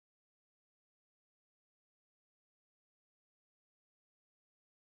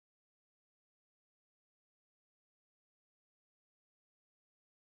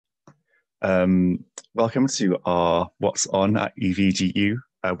Welcome to our What's On at EGU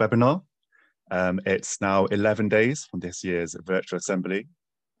webinar. It's now 11 days from this year's virtual assembly.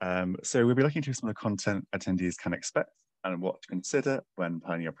 So we'll be looking through some of the content attendees can expect and what to consider when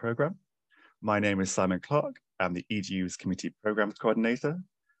planning your program. My name is Simon Clark. I'm the EGU's Community Programs Coordinator.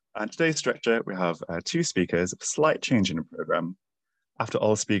 And today's structure, we have two speakers, a slight change in the program. After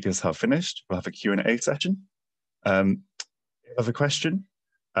all speakers have finished, we'll have a Q&A session. If you have a question,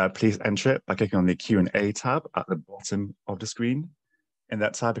 please enter it by clicking on the Q&A tab at the bottom of the screen. In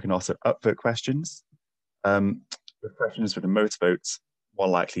that tab, you can also upvote questions. With questions with the most votes, more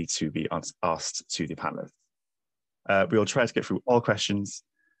likely to be asked to the panelists. We will try to get through all questions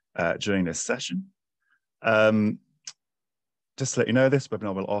during this session. Just to let you know, this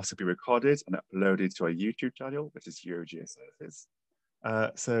webinar will also be recorded and uploaded to our YouTube channel, which is EGU Services.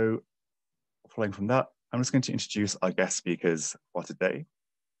 So following from that, I'm just going to introduce our guest speakers for today.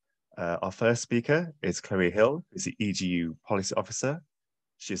 Our first speaker is Chloe Hill, who's the EGU Policy Officer.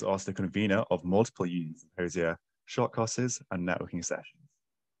 She is also the convener of multiple Union Symposia, short courses, and networking sessions.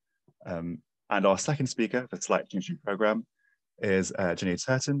 And our second speaker for Slight Change Program is Jenny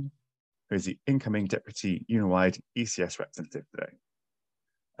Turton, who is the incoming Deputy Union-wide ECS representative today.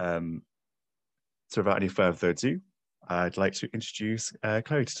 So without any further ado, I'd like to introduce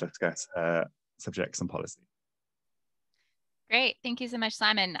Chloe to discuss subjects and policy. Great, thank you so much,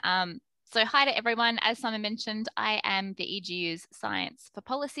 Simon. So hi to everyone. As Simon mentioned, I am the EGU's Science for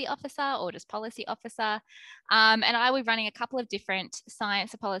Policy Officer, or just Policy Officer. And I will be running a couple of different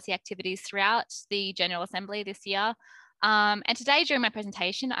science for policy activities throughout the General Assembly this year. And today during my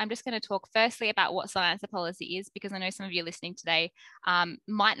presentation, I'm just going to talk firstly about what science for policy is, because I know some of you listening today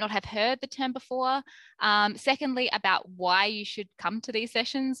might not have heard the term before. Secondly, about why you should come to these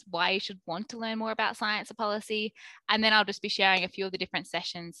sessions, why you should want to learn more about science for policy. And then I'll just be sharing a few of the different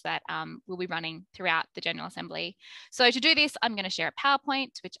sessions that we'll be running throughout the General Assembly. So to do this, I'm going to share a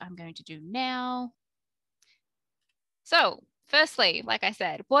PowerPoint, which I'm going to do now. So firstly, like I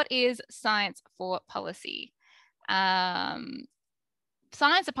said, what is science for policy? Science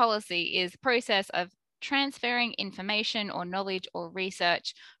of policy is the process of transferring information or knowledge or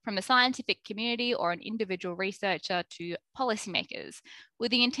research from the scientific community or an individual researcher to policymakers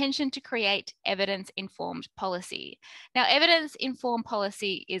with the intention to create evidence-informed policy. Now, evidence-informed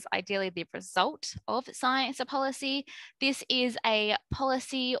policy is ideally the result of science of policy. This is a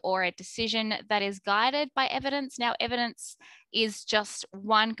policy or a decision that is guided by evidence. Now, evidence is just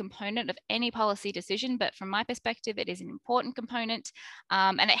one component of any policy decision, but from my perspective, it is an important component,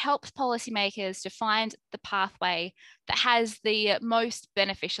 and it helps policymakers to find the pathway that has the most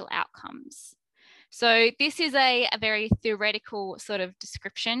beneficial outcomes. So this is a very theoretical sort of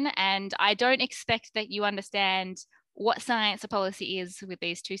description, and I don't expect that you understand what science of policy is with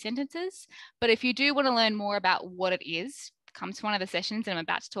these two sentences, but if you do want to learn more about what it is, come to one of the sessions that I'm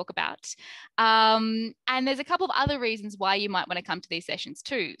about to talk about. And there's a couple of other reasons why you might want to come to these sessions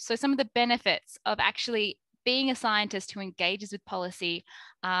too. So some of the benefits of actually being a scientist who engages with policy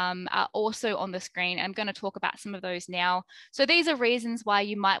are also on the screen. I'm going to talk about some of those now. So these are reasons why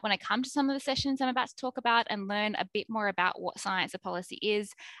you might want to come to some of the sessions I'm about to talk about and learn a bit more about what science of policy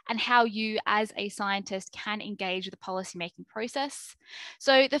is and how you as a scientist can engage with the policymaking process.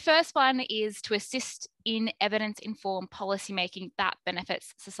 So the first one is to assist in evidence-informed policymaking that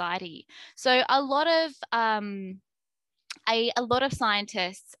benefits society. So a lot of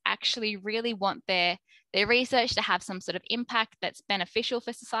scientists actually really want their research to have some sort of impact that's beneficial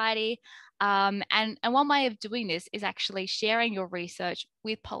for society. And one way of doing this is actually sharing your research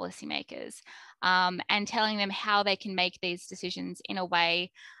with policymakers and telling them how they can make these decisions in a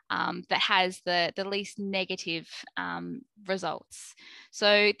way that has the least negative results.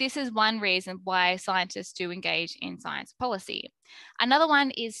 So this is one reason why scientists do engage in science policy. Another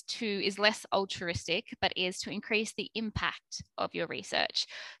one is less altruistic, but is to increase the impact of your research.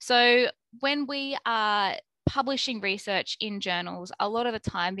 So when we are publishing research in journals, a lot of the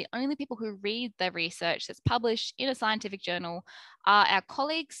time, the only people who read the research that's published in a scientific journal are our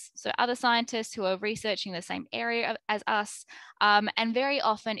colleagues, so other scientists who are researching the same area as us. And very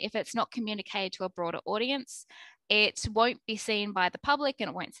often, if it's not communicated to a broader audience, it won't be seen by the public and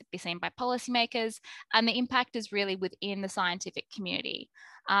it won't be seen by policymakers. And the impact is really within the scientific community.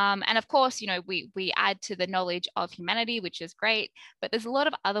 And of course, you know, we add to the knowledge of humanity, which is great, but there's a lot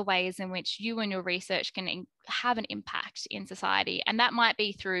of other ways in which you and your research can have an impact in society. And that might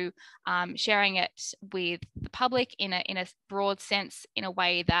be through sharing it with the public in a broad sense, in a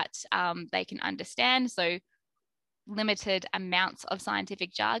way that they can understand. So limited amounts of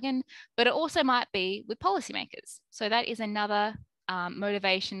scientific jargon, but it also might be with policymakers. So that is another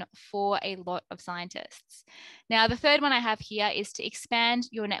motivation for a lot of scientists. Now, the third one I have here is to expand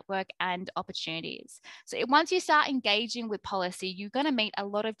your network and opportunities. So once you start engaging with policy, you're going to meet a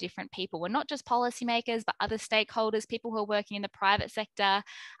lot of different people, and not just policymakers, but other stakeholders, people who are working in the private sector,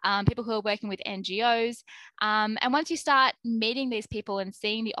 people who are working with NGOs. And once you start meeting these people and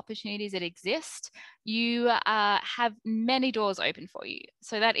seeing the opportunities that exist, you have many doors open for you.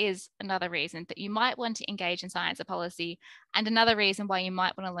 So that is another reason that you might want to engage in science or policy, and another reason why you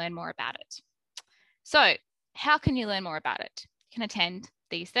might want to learn more about it. So how can you learn more about it? You can attend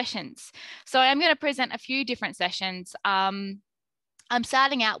these sessions. So I'm going to present a few different sessions. I'm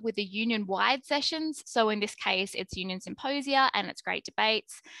starting out with the union-wide sessions. So in this case, it's Union Symposia and it's Great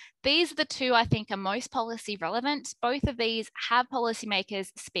Debates. These are the two I think are most policy relevant. Both of these have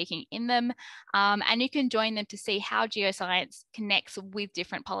policymakers speaking in them, and you can join them to see how geoscience connects with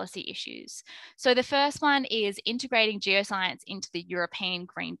different policy issues. So the first one is integrating geoscience into the European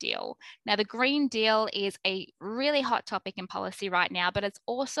Green Deal. Now, the Green Deal is a really hot topic in policy right now, but it's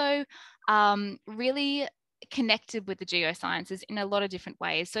also really connected with the geosciences in a lot of different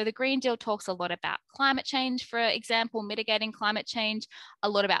ways. So the Green Deal talks a lot about climate change, for example, mitigating climate change, a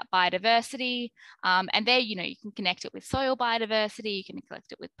lot about biodiversity, and there, you can connect it with soil biodiversity, you can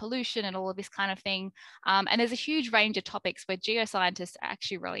connect it with pollution and all of this kind of thing. And there's a huge range of topics where geoscientists are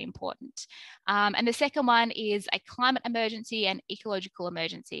actually really important. And the second one is a climate emergency and ecological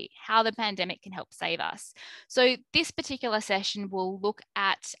emergency, how the pandemic can help save us. So this particular session will look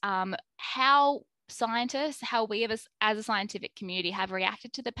at how scientists, how we as a scientific community have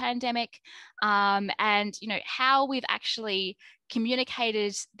reacted to the pandemic, and how we've actually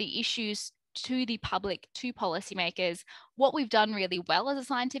communicated the issues to the public, to policymakers, what we've done really well as a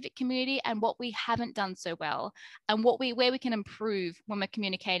scientific community and what we haven't done so well, and where we can improve when we're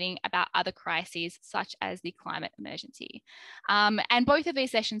communicating about other crises such as the climate emergency. And both of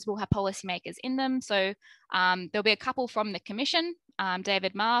these sessions will have policymakers in them. So there'll be a couple from the Commission,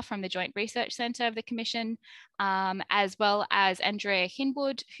 David Marr from the Joint Research Centre of the Commission, as well as Andrea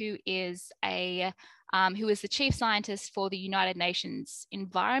Hinwood, who is the chief scientist for the United Nations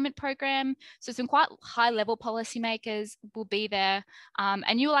Environment Programme. So some quite high-level policymakers will be there,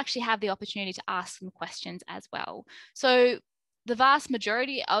 and you will actually have the opportunity to ask them questions as well. So the vast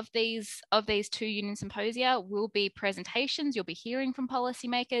majority of these two Union Symposia will be presentations. You'll be hearing from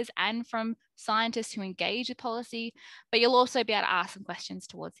policymakers and from scientists who engage with policy, but you'll also be able to ask some questions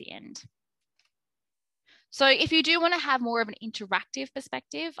towards the end. So if you do want to have more of an interactive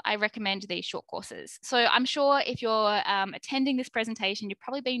perspective, I recommend these short courses. So I'm sure if you're attending this presentation, you've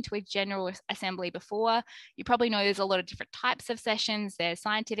probably been to a general assembly before. You probably know there's a lot of different types of sessions. There's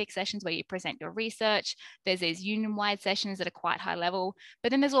scientific sessions where you present your research. There's these union-wide sessions that are quite high level, but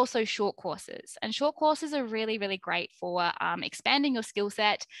then there's also short courses. And short courses are really, really great for expanding your skill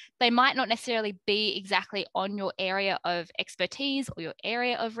set. They might not necessarily be exactly on your area of expertise or your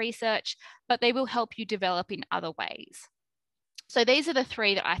area of research, but they will help you develop in other ways. So these are the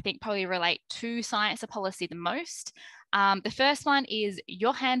three that I think probably relate to science or policy the most. The first one is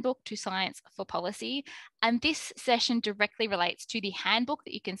Your Handbook to Science for Policy. And this session directly relates to the handbook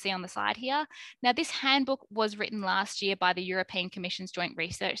that you can see on the side here. Now, this handbook was written last year by the European Commission's Joint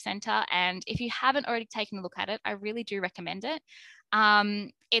Research Centre. And if you haven't already taken a look at it, I really do recommend it.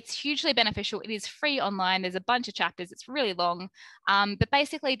 It's hugely beneficial. It is free online. There's a bunch of chapters. It's really long. But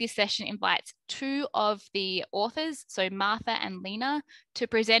basically, this session invites two of the authors, so Martha and Lena, to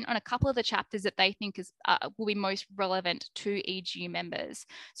present on a couple of the chapters that they think will be most relevant to EGU members.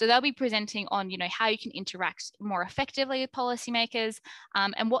 So they'll be presenting on, how you can interact more effectively with policymakers,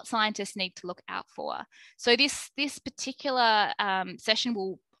 and what scientists need to look out for. So this particular session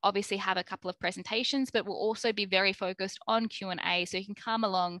will obviously have a couple of presentations, but we'll also be very focused on Q&A, so you can come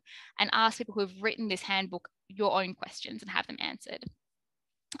along and ask people who have written this handbook your own questions and have them answered.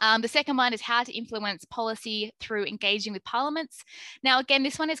 The second one is how to influence policy through engaging with parliaments. Now, again,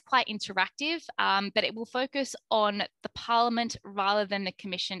 this one is quite interactive, but it will focus on the parliament rather than the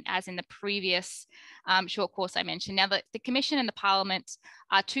commission, as in the previous short course I mentioned. Now, the commission and the parliament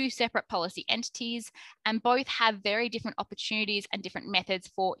are two separate policy entities, and both have very different opportunities and different methods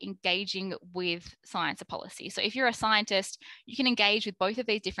for engaging with science or policy. So if you're a scientist, you can engage with both of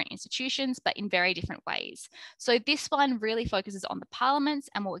these different institutions, but in very different ways. So this one really focuses on the parliaments,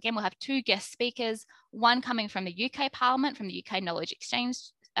 and we'll have two guest speakers, one coming from the UK Parliament, from the UK Knowledge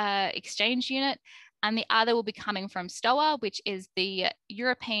Exchange Unit, and the other will be coming from STOA, which is the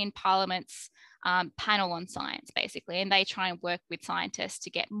European Parliament's panel on science, basically, and they try and work with scientists to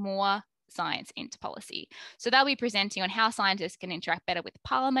get more science into policy. So they'll be presenting on how scientists can interact better with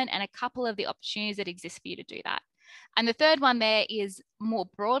Parliament and a couple of the opportunities that exist for you to do that. And the third one there is more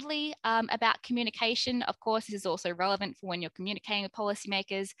broadly about communication. Of course, this is also relevant for when you're communicating with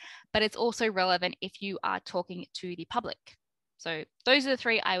policymakers, but it's also relevant if you are talking to the public. So those are the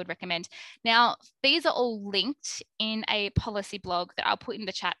three I would recommend. Now, these are all linked in a policy blog that I'll put in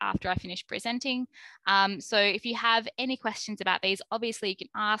the chat after I finish presenting. So if you have any questions about these, obviously you can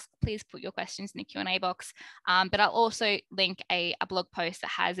ask, please put your questions in the Q&A box, but I'll also link a blog post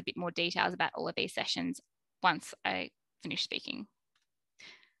that has a bit more details about all of these sessions once I finish speaking.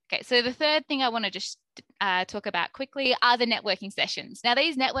 Okay, so the third thing I want to just talk about quickly are the networking sessions. Now,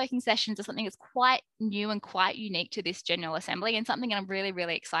 these networking sessions are something that's quite new and quite unique to this General Assembly, and something I'm really,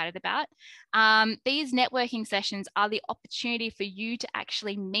 really excited about. These networking sessions are the opportunity for you to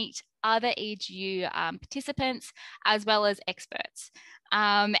actually meet other EGU participants as well as experts.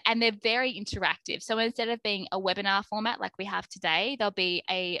 And they're very interactive. So instead of being a webinar format like we have today, there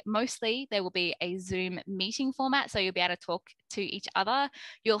will be a Zoom meeting format. So you'll be able to talk to each other.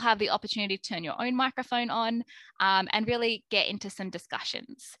 You'll have the opportunity to turn your own microphone on and really get into some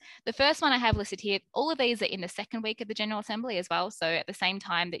discussions. The first one I have listed here, all of these are in the second week of the General Assembly as well. So at the same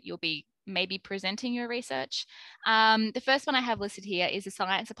time that you'll be maybe presenting your research. The first one I have listed here is a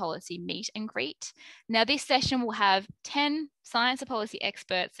Science and Policy meet and greet. Now this session will have 10 science and policy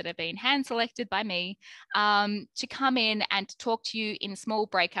experts that have been hand selected by me to come in and to talk to you in small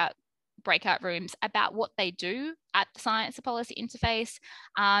breakout rooms about what they do at the Science and Policy interface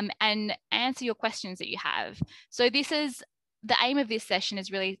and answer your questions that you have. So the aim of this session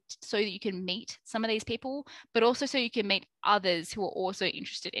is really so that you can meet some of these people, but also so you can meet others who are also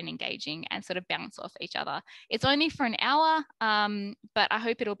interested in engaging and sort of bounce off each other. It's only for an hour, but I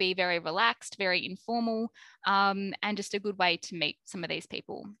hope it'll be very relaxed, very informal, and just a good way to meet some of these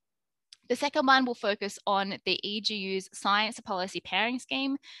people. The second one will focus on the EGU's Science and Policy Pairing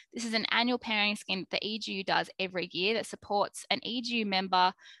Scheme. This is an annual pairing scheme that the EGU does every year that supports an EGU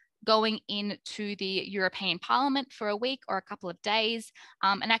member going into the European Parliament for a week or a couple of days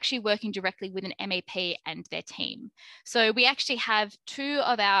and actually working directly with an MEP and their team. So we actually have two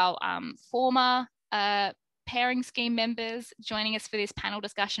of our former pairing scheme members joining us for this panel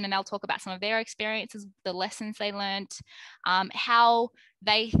discussion, and they'll talk about some of their experiences, the lessons they learned, how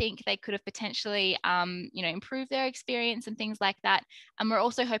they think they could have potentially improved their experience and things like that. And we're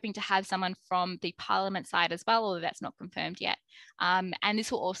also hoping to have someone from the Parliament side as well, although that's not confirmed yet. And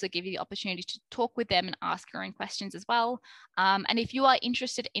this will also give you the opportunity to talk with them and ask your own questions as well. And if you are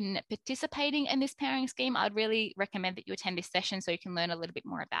interested in participating in this pairing scheme, I'd really recommend that you attend this session so you can learn a little bit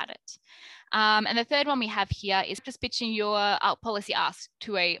more about it. And the third one we have here is just pitching your policy ask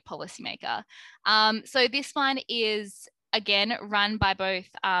to a policymaker. So this one is, again, run by both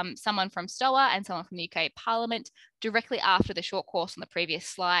someone from STOA and someone from the UK Parliament directly after the short course on the previous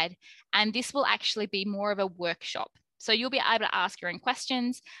slide. And this will actually be more of a workshop. So you'll be able to ask your own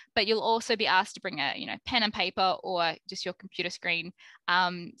questions, but you'll also be asked to bring a pen and paper or just your computer screen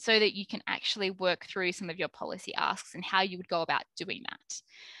so that you can actually work through some of your policy asks and how you would go about doing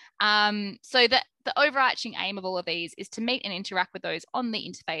that. So the overarching aim of all of these is to meet and interact with those on the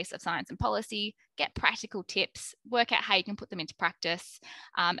interface of science and policy, get practical tips, work out how you can put them into practice,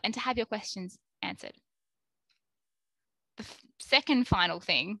 and to have your questions answered. The second final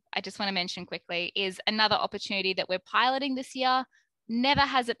thing I just want to mention quickly is another opportunity that we're piloting this year. Never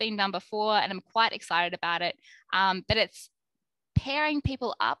has it been done before, and I'm quite excited about it, but it's pairing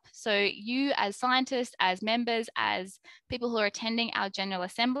people up. So you as scientists, as members, as people who are attending our General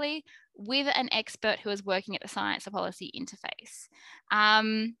Assembly with an expert who is working at the Science and Policy interface.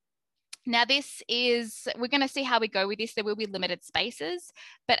 Now we're going to see how we go with this. There will be limited spaces,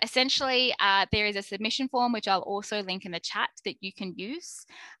 but essentially there is a submission form, which I'll also link in the chat that you can use.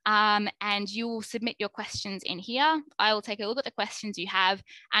 And you will submit your questions in here. I will take a look at the questions you have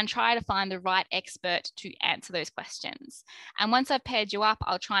and try to find the right expert to answer those questions. And once I've paired you up,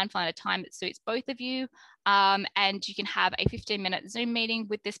 I'll try and find a time that suits both of you. And you can have a 15-minute Zoom meeting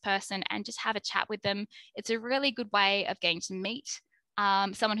with this person and just have a chat with them. It's a really good way of getting to meet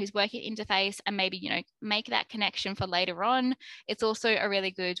someone who's working at interface and maybe, make that connection for later on. It's also a really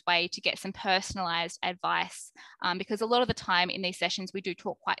good way to get some personalized advice because a lot of the time in these sessions, we do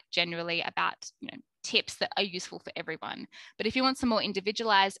talk quite generally about, tips that are useful for everyone. But if you want some more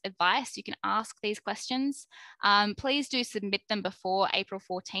individualized advice, you can ask these questions. Please do submit them before April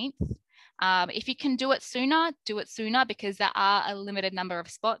 14th. If you can do it sooner because there are a limited number of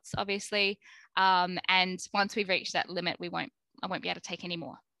spots, obviously. And once we've reached that limit, I won't be able to take any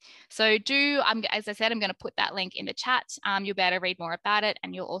more. So as I said, I'm going to put that link in the chat. You'll be able to read more about it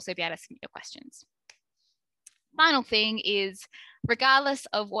and you'll also be able to submit your questions. final thing is, regardless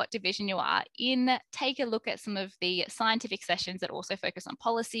of what division you are in, take a look at some of the scientific sessions that also focus on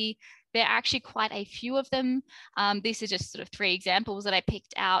policy. There are actually quite a few of them. These are just sort of 3 examples that I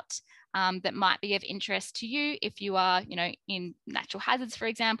picked out that might be of interest to you if you are, in natural hazards, for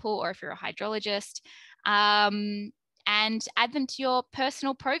example, or if you're a hydrologist, and add them to your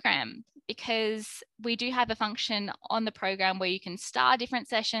personal program, because we do have a function on the program where you can star different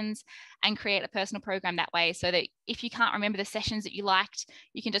sessions and create a personal program that way, so that if you can't remember the sessions that you liked,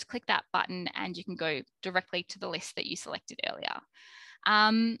 you can just click that button and you can go directly to the list that you selected earlier.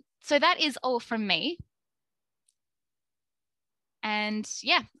 So that is all from me. And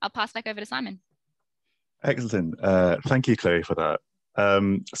yeah, I'll pass back over to Simon. Excellent. Thank you, Chloe, for that. So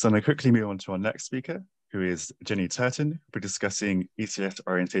I'm going to quickly move on to our next speaker, who is Jenny Turton, who'll be discussing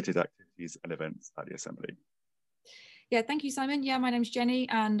ECS-orientated activities and events at the Assembly. Yeah, thank you, Simon. Yeah, my name's Jenny,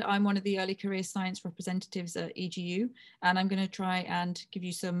 and I'm one of the early career science representatives at EGU. And I'm going to try and give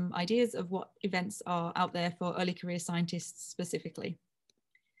you some ideas of what events are out there for early career scientists specifically.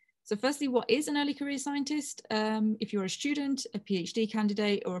 So firstly, what is an early career scientist? If you're a student, a PhD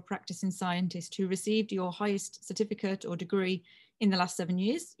candidate, or a practicing scientist who received your highest certificate or degree in the last 7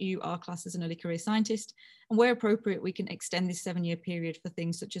 years, you are classed as an early career scientist. And where appropriate, we can extend this 7-year period for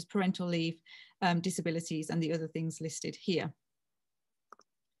things such as parental leave, disabilities, and the other things listed here.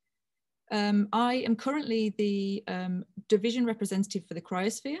 I am currently the division representative for the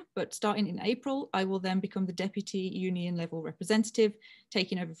cryosphere, but starting in April, I will then become the deputy union level representative,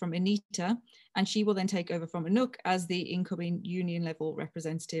 taking over from Anita, and she will then take over from Anouk as the incoming union level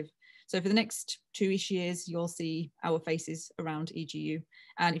representative. So for the next 2-ish years, you'll see our faces around EGU.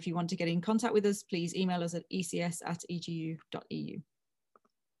 And if you want to get in contact with us, please email us at ecs@egu.eu.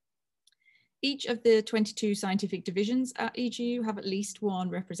 Each of the 22 scientific divisions at EGU have at least one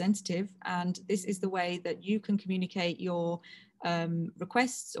representative, and this is the way that you can communicate your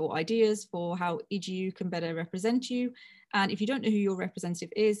requests or ideas for how EGU can better represent you. And if you don't know who your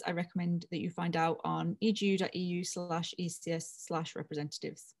representative is, I recommend that you find out on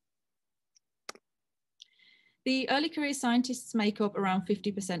egu.eu/ECS/representatives. The early career scientists make up around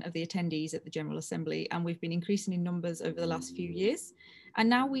 50% of the attendees at the General Assembly, and we've been increasing in numbers over the last few years. And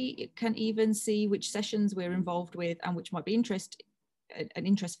now we can even see which sessions we're involved with and which might be an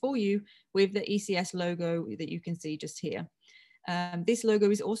interest for you with the ECS logo that you can see just here. This logo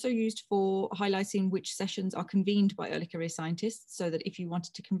is also used for highlighting which sessions are convened by early career scientists, so that if you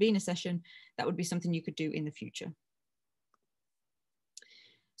wanted to convene a session, that would be something you could do in the future.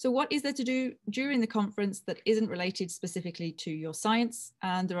 So what is there to do during the conference that isn't related specifically to your science?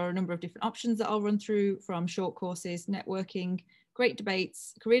 And there are a number of different options that I'll run through, from short courses, networking, great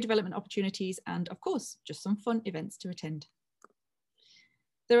debates, career development opportunities, and of course, just some fun events to attend.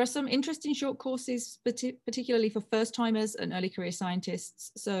 There are some interesting short courses, particularly for first timers and early career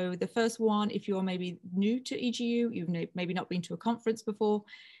scientists. So the first one, if you're maybe new to EGU, you've maybe not been to a conference before,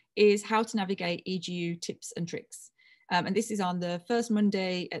 is how to navigate EGU tips and tricks. And this is on the first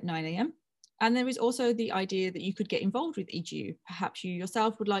Monday at 9 AM. And there is also the idea that you could get involved with EGU. Perhaps you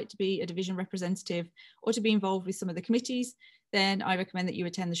yourself would like to be a division representative or to be involved with some of the committees. Then I recommend that you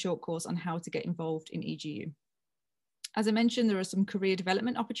attend the short course on how to get involved in EGU. As I mentioned, there are some career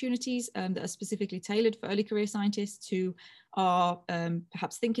development opportunities that are specifically tailored for early career scientists who are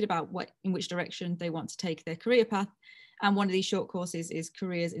perhaps thinking about in which direction they want to take their career path. And one of these short courses is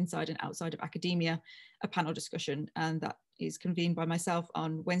Careers Inside and Outside of Academia, a panel discussion, and that is convened by myself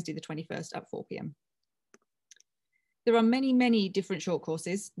on Wednesday the 21st at 4 PM. There are many, many different short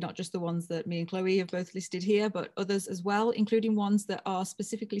courses, not just the ones that me and Chloe have both listed here, but others as well, including ones that are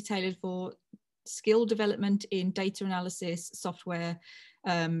specifically tailored for skill development in data analysis, software,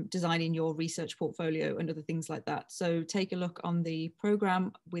 designing your research portfolio and other things like that. So take a look on the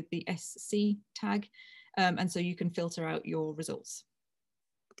program with the SC tag, and so you can filter out your results.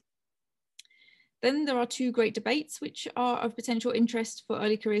 Then there are 2 great debates which are of potential interest for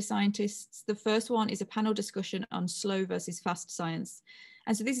early career scientists. The first one is a panel discussion on slow versus fast science.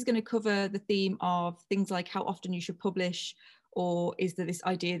 And so this is going to cover the theme of things like how often you should publish, or is there this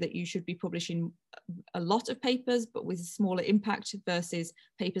idea that you should be publishing a lot of papers but with a smaller impact versus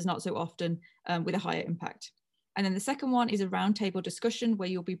papers not so often with a higher impact. And then the second one is a roundtable discussion where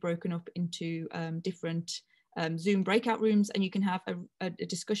you'll be broken up into different Zoom breakout rooms, and you can have a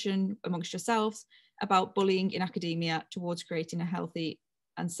discussion amongst yourselves about bullying in academia towards creating a healthy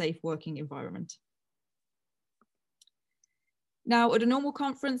and safe working environment. Now, at a normal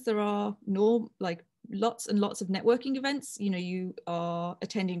conference, there are lots and lots of networking events. You know, you are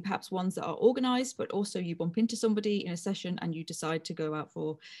attending perhaps ones that are organized, but also you bump into somebody in a session and you decide to go out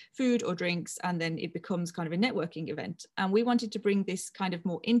for food or drinks, and then it becomes kind of a networking event. And we wanted to bring this kind of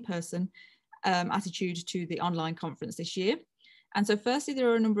more in-person attitude to the online conference this year. And so firstly, there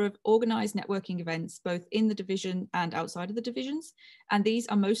are a number of organized networking events, both in the division and outside of the divisions. And these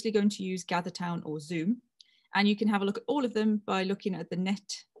are mostly going to use GatherTown or Zoom. And you can have a look at all of them by looking at the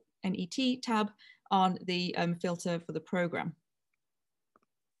NET tab on the filter for the program.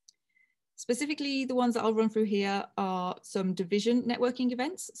 Specifically, the ones that I'll run through here are some division networking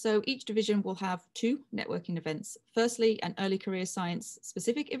events. So each division will have 2 networking events. Firstly, an early career science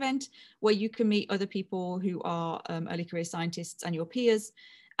specific event where you can meet other people who are early career scientists and your peers.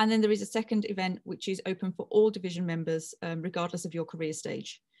 And then there is a second event which is open for all division members, regardless of your career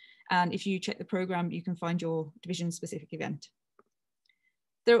stage. And if you check the program, you can find your division specific event.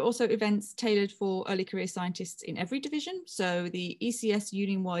 There are also events tailored for early career scientists in every division. So the ECS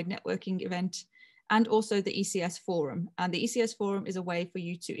Union-wide networking event, and also the ECS Forum. And the ECS Forum is a way for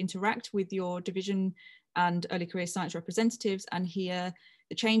you to interact with your division and early career science representatives and hear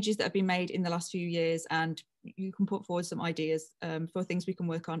the changes that have been made in the last few years. And you can put forward some ideas for things we can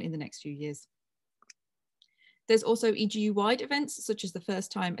work on in the next few years. There's also EGU-wide events, such as the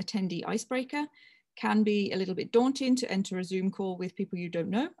first time attendee icebreaker. Can be a little bit daunting to enter a Zoom call with people you don't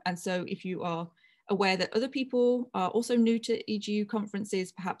know. And so if you are aware that other people are also new to EGU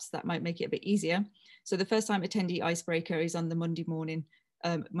conferences, perhaps that might make it a bit easier. So the first time attendee icebreaker is on the Monday morning,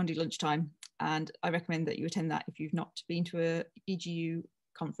 Monday lunchtime. And I recommend that you attend that if you've not been to a EGU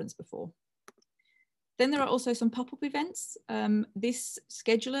conference before. Then there are also some pop-up events. This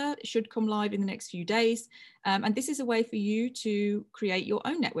scheduler should come live in the next few days. And this is a way for you to create your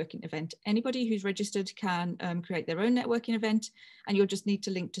own networking event. Anybody who's registered can create their own networking event, and you'll just need to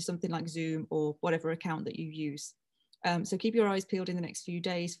link to something like Zoom or whatever account that you use. So keep your eyes peeled in the next few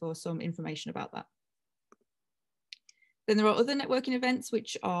days for some information about that. Then there are other networking events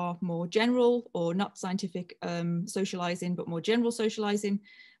which are more general or not scientific socializing, but more general socializing.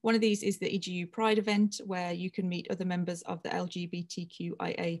 One of these is the EGU Pride event, where you can meet other members of the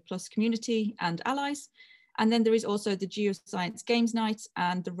LGBTQIA+ community and allies. And then there is also the Geoscience Games Night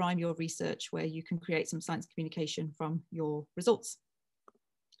and the Rhyme Your Research, where you can create some science communication from your results.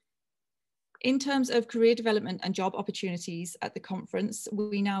 In terms of career development and job opportunities at the conference,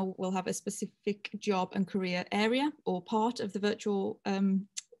 we now will have a specific job and career area or part of the virtual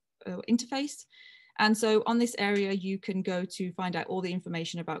interface. And so on this area, you can go to find out all the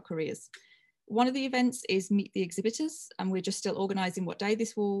information about careers. One of the events is Meet the Exhibitors, and we're just still organizing what day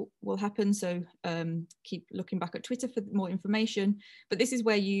this will happen. So keep looking back at Twitter for more information. But this is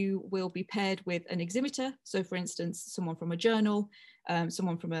where you will be paired with an exhibitor. So for instance, someone from a journal,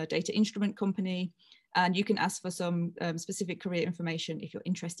 someone from a data instrument company, and you can ask for some specific career information if you're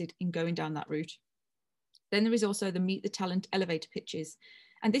interested in going down that route. Then there is also the Meet the Talent elevator pitches.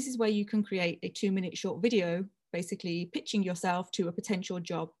 And this is where you can create a 2-minute short video, basically pitching yourself to a potential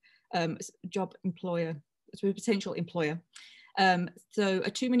job employer, to a potential employer. So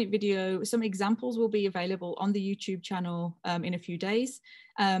a 2-minute video, some examples will be available on the YouTube channel in a few days.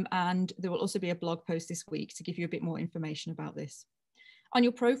 And there will also be a blog post this week to give you a bit more information about this. On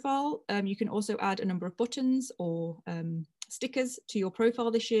your profile, you can also add a number of buttons or stickers to your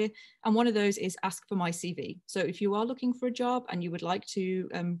profile this year. And one of those is Ask for My CV. So if you are looking for a job and you would like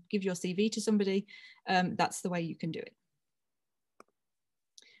to give your CV to somebody, that's the way you can do it.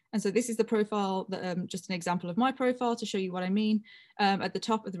 And so this is the profile, just an example of my profile to show you what I mean. At the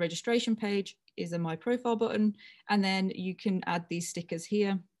top of the registration page is a My Profile button, and then you can add these stickers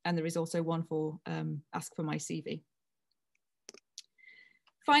here. And there is also one for Ask for My CV.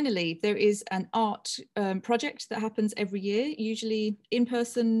 Finally, there is an art project that happens every year, usually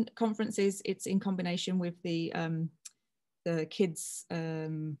in-person conferences. It's in combination with the kids,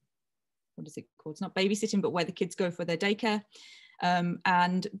 what is it called? It's not babysitting, but where the kids go for their daycare.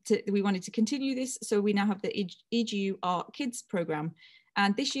 And we wanted to continue this, so we now have the EGU Art Kids program.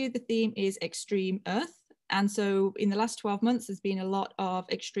 And this year the theme is Extreme Earth. And so in the last 12 months, there's been a lot of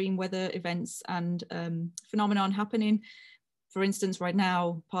extreme weather events and phenomenon happening. For instance, right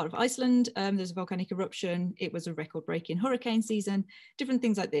now, part of Iceland, there's a volcanic eruption. It was a record-breaking hurricane season, different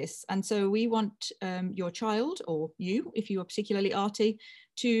things like this. And so we want your child, or you, if you are particularly arty,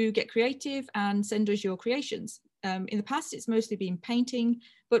 to get creative and send us your creations. In the past, it's mostly been painting,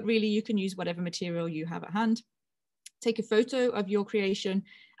 but really you can use whatever material you have at hand. Take a photo of your creation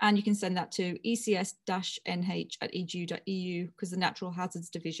and you can send that to ecs-nh@egu.eu because the Natural Hazards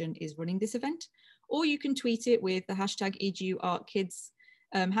Division is running this event. Or you can tweet it with the hashtag EGU Art Kids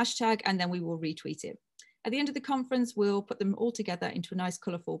hashtag, and then we will retweet it. At the end of the conference, we'll put them all together into a nice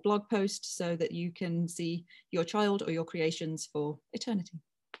colourful blog post so that you can see your child or your creations for eternity.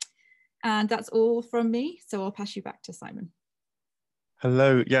 And that's all from me. So I'll pass you back to Simon.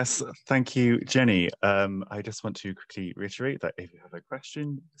 Hello. Yes, thank you, Jenny. I just want to quickly reiterate that if you have a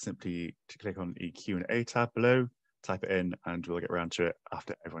question, simply to click on the Q&A tab below, type it in, and we'll get around to it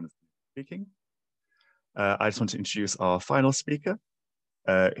after everyone's speaking. I just want to introduce our final speaker,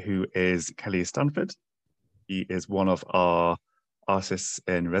 who is Kelly Stanford. He is one of our artists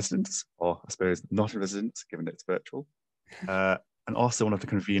in residence, or I suppose not in residence, given that it's virtual, and also one of the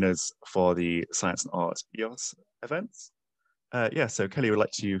conveners for the Science and Art EOS events. Yeah, so Kelly would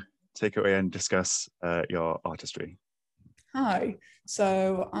like to take it away and discuss your artistry. Hi,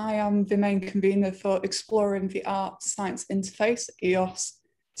 so I am the main convener for Exploring the Art Science Interface, EOS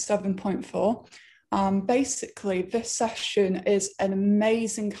 7.4. Basically, this session is an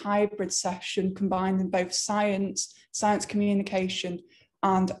amazing hybrid session combining both science communication,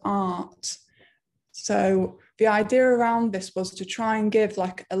 and art. So the idea around this was to try and give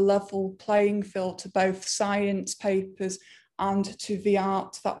like a level playing field to both science papers and to the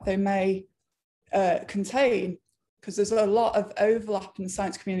art that they may contain, because there's a lot of overlap in the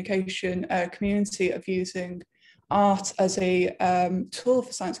science communication community of using art as a tool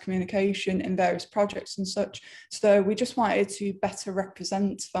for science communication in various projects and such. So we just wanted to better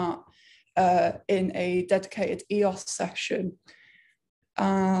represent that in a dedicated EOS session.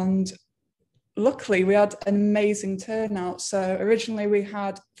 And luckily we had an amazing turnout. So originally we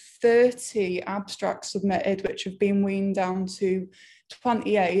had 30 abstracts submitted, which have been weaned down to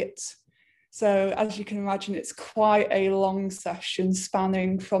 28. So as you can imagine, it's quite a long session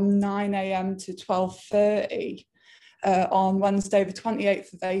spanning from 9 AM to 12:30 on Wednesday, the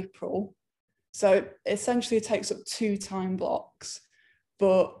 28th of April. So it essentially takes up 2 time blocks,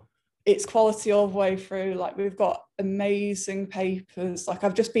 but it's quality all the way through. Like, we've got amazing papers. Like,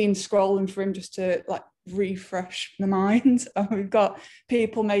 I've just been scrolling through them just to like refresh my mind. We've got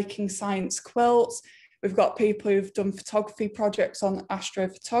people making science quilts. We've got people who've done photography projects on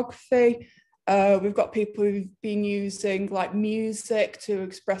astrophotography. We've got people who've been using like music to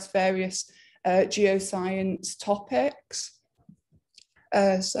express various geoscience topics.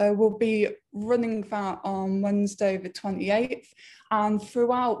 So we'll be running that on Wednesday the 28th, and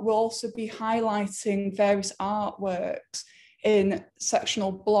throughout we'll also be highlighting various artworks in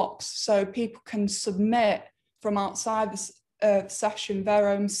sectional blocks, so people can submit from outside the session their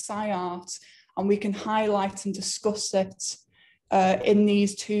own sci-art, and we can highlight and discuss it in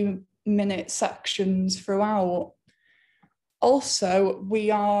these 2-minute sections throughout. Also,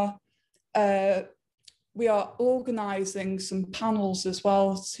 we are organising some panels as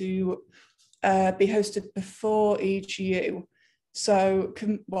well to be hosted before EGU. So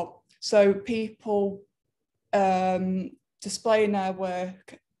people displaying their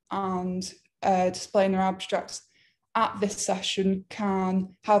work and displaying their abstracts at this session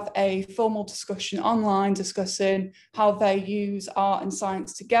can have a formal discussion online discussing how they use art and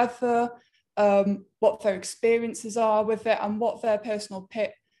science together, what their experiences are with it, and what their personal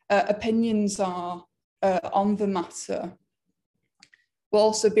opinions are on the matter. We'll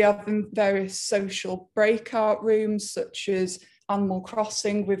also be having various social breakout rooms such as Animal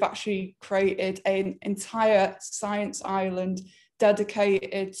Crossing. We've actually created an entire science island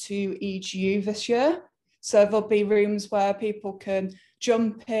dedicated to EGU this year. So there'll be rooms where people can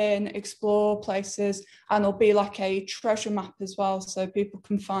jump in, explore places, and there'll be like a treasure map as well, so people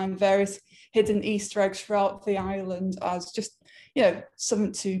can find various hidden Easter eggs throughout the island as just, you know,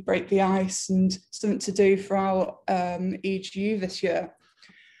 something to break the ice and something to do throughout EGU this year.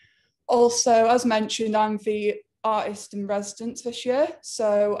 Also, as mentioned, I'm the artist in residence this year,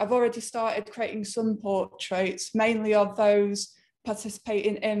 so I've already started creating some portraits, mainly of those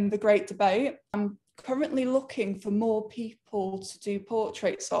participating in the Great Debate. I'm currently looking for more people to do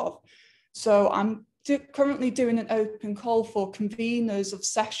portraits of, so I'm currently doing an open call for conveners of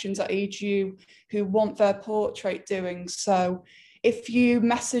sessions at EGU who want their portrait doing. So if you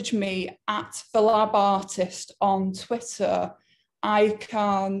message me at the lab artist on Twitter, I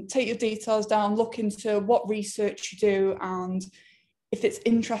can take your details down, look into what research you do, and if it's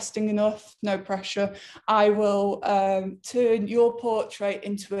interesting enough, no pressure, I will turn your portrait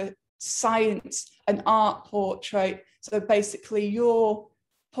into a science and art portrait. So basically your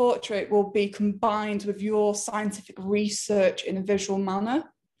portrait will be combined with your scientific research in a visual manner.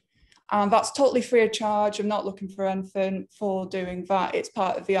 And that's totally free of charge. I'm not looking for anything for doing that. It's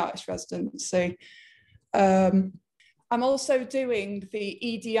part of the artist residency. I'm also doing the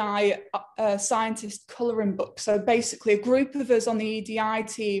EDI scientist colouring book. So basically a group of us on the EDI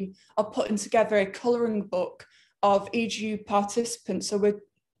team are putting together a colouring book of EGU participants. So we're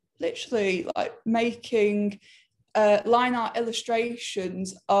literally like making line art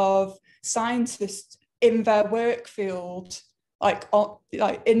illustrations of scientists in their work field, like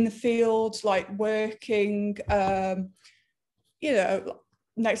in the field, like working, you know,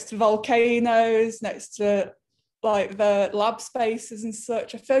 next to volcanoes, next to like the lab spaces and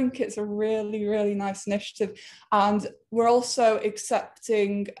such. I think it's a really, really nice initiative. And we're also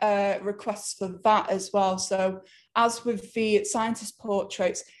accepting requests for that as well. So as with the scientist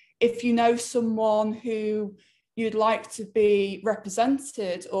portraits, if you know someone who you'd like to be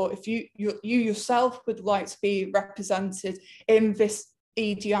represented, or if you yourself would like to be represented in this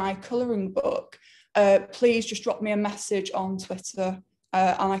EDI colouring book, please just drop me a message on Twitter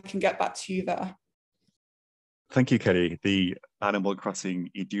and I can get back to you there. Thank you, Kelly. The Animal Crossing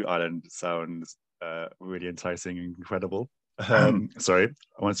EGU Island sounds really enticing and incredible. Sorry,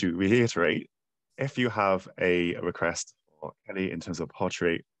 I want to reiterate, if you have a request for Kelly in terms of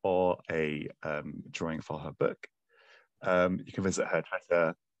portrait or a drawing for her book, you can visit her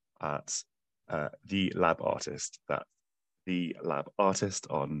Twitter at the Lab Artist. That's the Lab Artist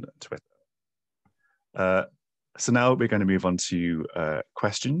on Twitter. So now we're going to move on to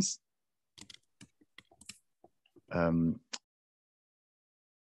questions. Coming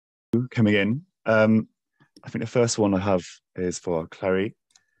in, I think the first one I have is for Clary,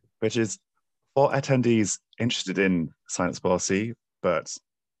 which is for attendees interested in science policy, but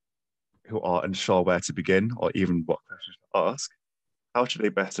who are unsure where to begin or even what questions to ask, how should they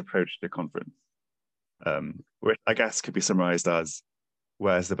best approach the conference? Which I guess could be summarized as,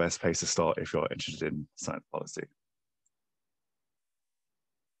 where's the best place to start if you're interested in science policy?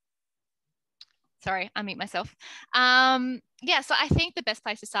 Sorry, I mute myself. Yeah, so I think the best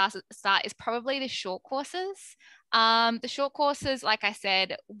place to start is probably the short courses. The short courses, like I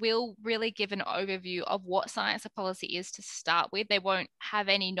said, will really give an overview of what science and policy is to start with. They won't have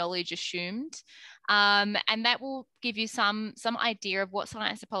any knowledge assumed. And that will give you some idea of what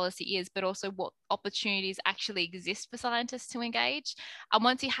science and policy is, but also what opportunities actually exist for scientists to engage. And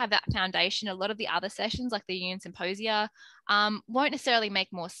once you have that foundation, a lot of the other sessions, like the Union Symposia, won't necessarily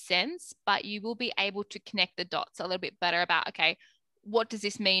make more sense, but you will be able to connect the dots a little bit better about, okay, what does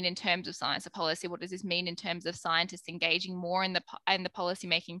this mean in terms of science and policy? What does this mean in terms of scientists engaging more in the policy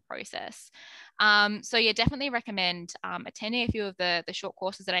making process? So yeah, definitely recommend attending a few of the short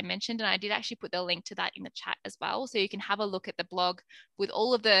courses that I mentioned, and I did actually put the link to that in the chat as well, so you can have a look at the blog with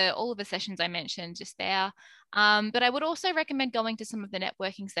all of the sessions I mentioned just there. But I would also recommend going to some of the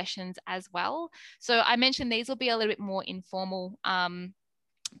networking sessions as well. So I mentioned these will be a little bit more informal,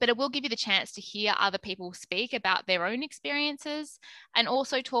 but it will give you the chance to hear other people speak about their own experiences and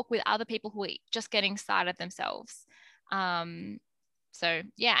also talk with other people who are just getting started themselves. So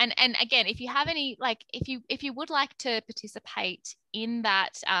yeah, and again, if you have any, like, if you would like to participate in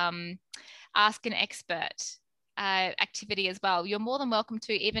that Ask an Expert activity as well, you're more than welcome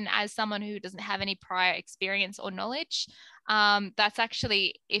to, even as someone who doesn't have any prior experience or knowledge. That's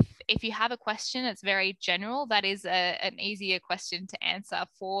actually, if you have a question, it's very general, that is an easier question to answer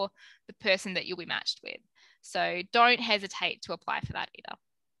for the person that you'll be matched with. So don't hesitate to apply for that either.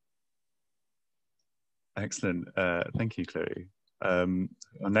 Excellent. Thank you, Chloe. Our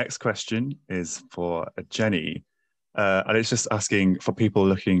next question is for Jenny. And it's just asking for people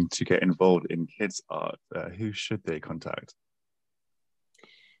looking to get involved in kids art, who should they contact?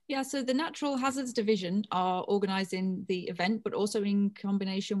 Yeah, so the Natural Hazards Division are organising the event, but also in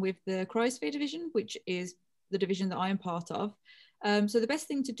combination with the Cryosphere Division, which is the division that I am part of. So the best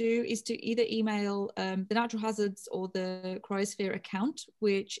thing to do is to either email the Natural Hazards or the Cryosphere account,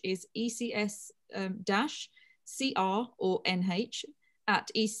 which is ECS-CR or NH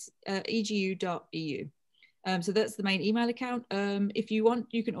at EGU.EU. So that's the main email account. If you want,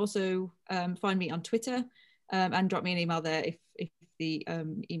 you can also find me on Twitter and drop me an email there if the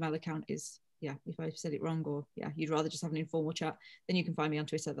email account is, yeah, if I've said it wrong, or yeah, you'd rather just have an informal chat, then you can find me on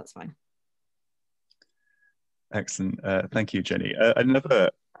Twitter, that's fine. Excellent. Thank you, Jenny. Another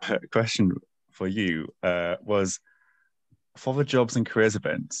question for you was, for the jobs and careers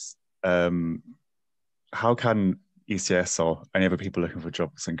events, how can ECS or any other people looking for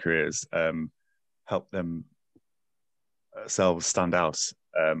jobs and careers help themselves stand out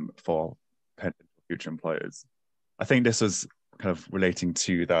for future employers? I think this was kind of relating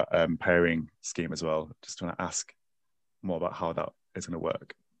to that pairing scheme as well. Just want to ask more about how that is going to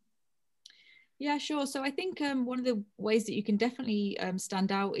work. Yeah, sure. So I think one of the ways that you can definitely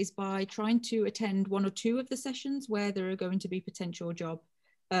stand out is by trying to attend one or two of the sessions where there are going to be potential job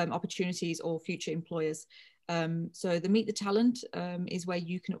opportunities or future employers. So the Meet the Talent is where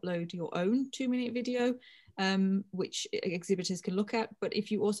you can upload your own 2-minute video, which exhibitors can look at. But if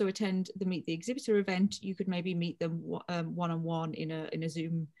you also attend the Meet the Exhibitor event, you could maybe meet them one-on-one in a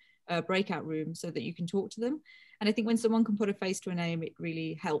Zoom breakout room so that you can talk to them. And I think when someone can put a face to a name, it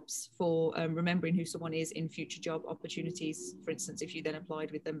really helps for remembering who someone is in future job opportunities. For instance, if you then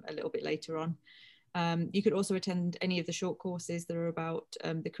applied with them a little bit later on. You could also attend any of the short courses that are about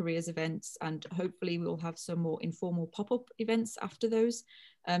the careers events, and hopefully we'll have some more informal pop-up events after those,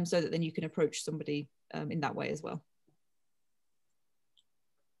 so that then you can approach somebody in that way as well.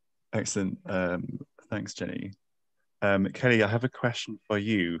 Excellent. Thanks, Jenny. Kelly, I have a question for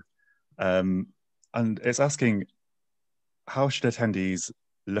you. And it's asking, how should attendees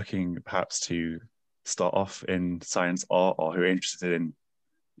looking perhaps to start off in science art, or who are interested in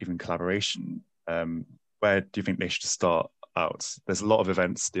even collaboration, where do you think they should start out? There's a lot of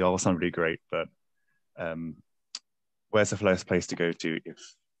events, they all sound really great, but where's the first place to go to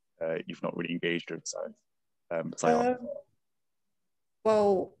if you've not really engaged with science art?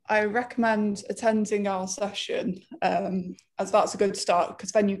 Well, I recommend attending our session, as that's a good start,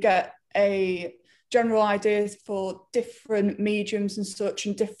 because then you get a general ideas for different mediums and such,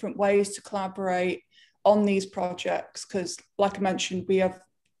 and different ways to collaborate on these projects. Because like I mentioned, we have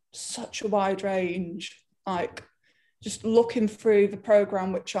such a wide range. Like, just looking through the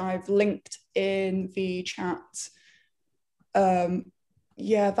program, which I've linked in the chat,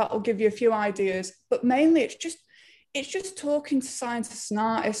 yeah, that'll give you a few ideas. But mainly it's just talking to scientists and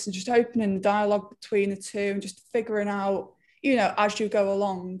artists, and just opening the dialogue between the two, and just figuring out, you know, as you go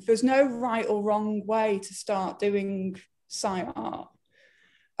along. There's no right or wrong way to start doing sci art.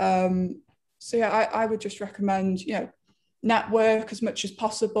 So yeah, I would just recommend, you know, network as much as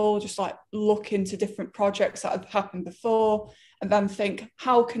possible, just like look into different projects that have happened before, and then think,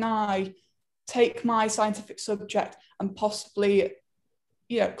 how can I take my scientific subject and possibly,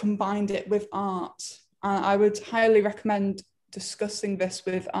 you know, combine it with art. And I would highly recommend discussing this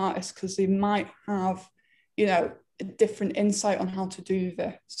with artists, because they might have, you know, a different insight on how to do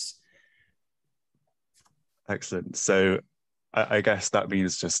this. Excellent. So I guess that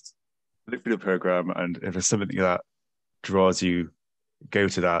means just look through the program, and if there's something that draws you, go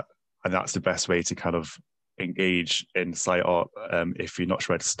to that, and that's the best way to kind of engage in sci art if you're not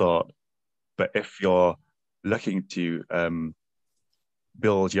sure where to start. But if you're looking to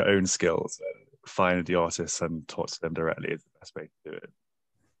build your own skills, find the artists and talk to them directly is the best way to do it.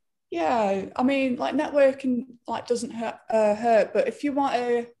 Yeah, I mean, like, networking like doesn't hurt, but if you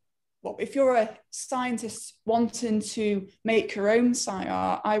want if you're a scientist wanting to make your own sci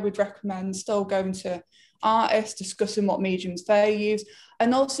art, I would recommend still going to artists, discussing what mediums they use,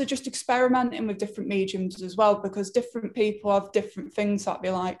 and also just experimenting with different mediums as well, because different people have different things that they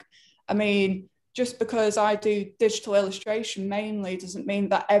like. I mean, just because I do digital illustration mainly doesn't mean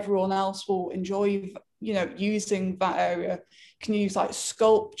that everyone else will enjoy, you know, using that area. You can use like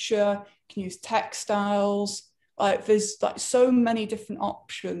sculpture, you can use textiles, like there's like so many different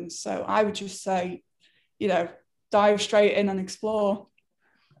options. So I would just say, you know, dive straight in and explore.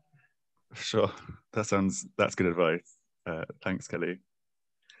 Sure, that's good advice. Thanks, Kelly.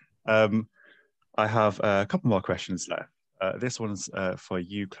 I have a couple more questions left. This one's for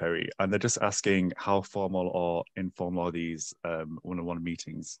you, Chloe, and they're just asking, how formal or informal are these one-on-one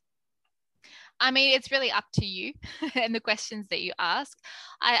meetings? I mean, it's really up to you and the questions that you ask.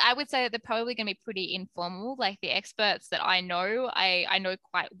 I would say that they're probably going to be pretty informal. Like, the experts that I know, I know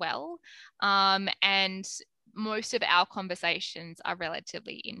quite well. And most of our conversations are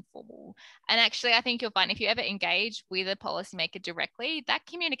relatively informal. And actually, I think you'll find if you ever engage with a policymaker directly, that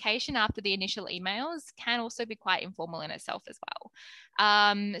communication after the initial emails can also be quite informal in itself as well.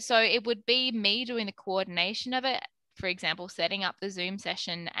 So it would be me doing the coordination of it. For example, setting up the Zoom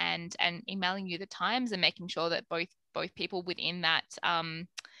session and emailing you the times, and making sure that both people within that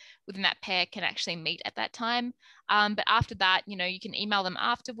pair can actually meet at that time. But after that, you know, you can email them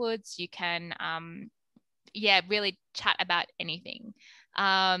afterwards. You can really chat about anything.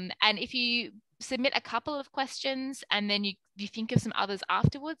 And if you submit a couple of questions and then you think of some others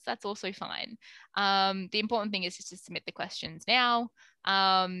afterwards, that's also fine. The important thing is just to submit the questions now.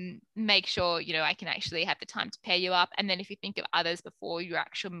 Make sure, you know, I can actually have the time to pair you up. And then if you think of others before your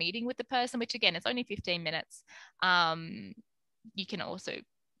actual meeting with the person, which again, it's only 15 minutes, you can also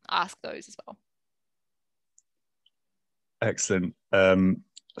ask those as well. Excellent.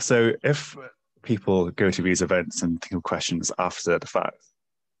 So if people go to these events and think of questions after the fact,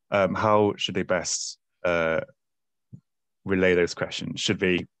 how should they best relay those questions? Should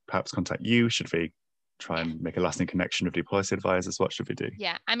they perhaps contact you? Should they try and make a lasting connection with the policy advisors? What should we do?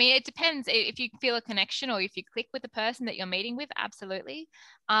 Yeah, I mean, it depends. If you feel a connection or if you click with the person that you're meeting with, absolutely.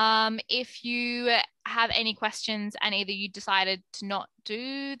 If you have any questions and either you decided to not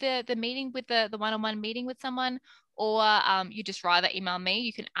do the meeting with the one-on-one meeting with someone, or you just rather email me,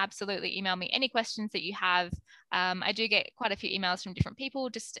 you can absolutely email me any questions that you have. I do get quite a few emails from different people.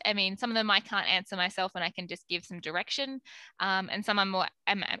 I mean, some of them I can't answer myself and I can just give some direction. And some I'm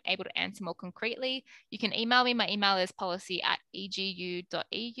able to answer more concretely. You can email me. My email is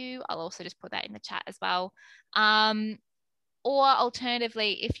policy@egu.eu. I'll also just put that in the chat as well. Or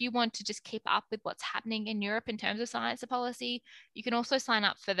alternatively, if you want to just keep up with what's happening in Europe in terms of science and policy, you can also sign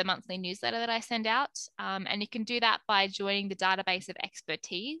up for the monthly newsletter that I send out. And you can do that by joining the database of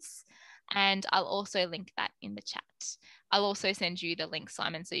expertise. And I'll also link that in the chat. I'll also send you the link,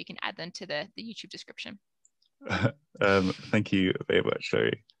 Simon, so you can add them to the YouTube description. Thank you very much,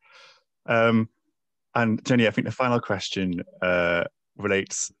 Zoe. And Jenny, I think the final question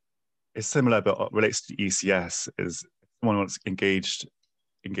is similar, but relates to ECS. Is someone wants engages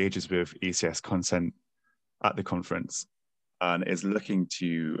with ECS content at the conference and is looking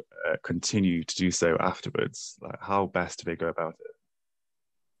to continue to do so afterwards, like how best do they go about it?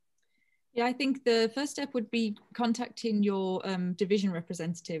 Yeah, I think the first step would be contacting your division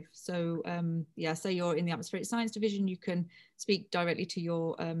representative. So yeah, say you're in the atmospheric science division, you can speak directly to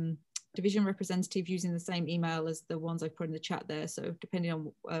your division representative using the same email as the ones I've put in the chat there. So depending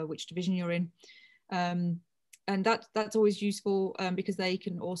on which division you're in. And that's always useful because they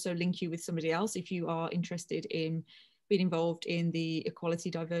can also link you with somebody else if you are interested in being involved in the Equality,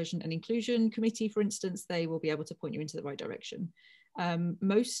 Diversion and Inclusion Committee, for instance. They will be able to point you into the right direction.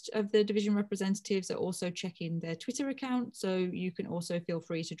 Most of the division representatives are also checking their Twitter account, so you can also feel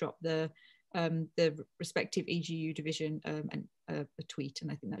free to drop the respective EGU division and a tweet, and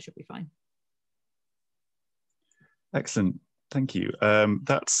I think that should be fine. Excellent, thank you.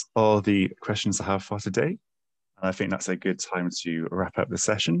 That's all the questions I have for today. I think that's a good time to wrap up the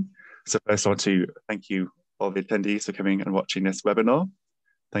session. So first I want to thank you all the attendees for coming and watching this webinar.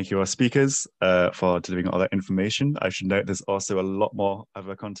 Thank you our speakers for delivering all that information. I should note there's also a lot more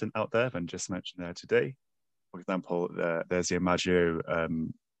other content out there than just mentioned there today. For example, there's the Imago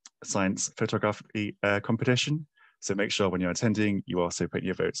science photography competition. So make sure when you're attending, you also put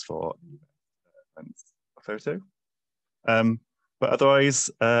your votes for a photo. But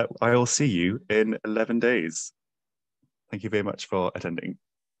otherwise, I will see you in 11 days. Thank you very much for attending.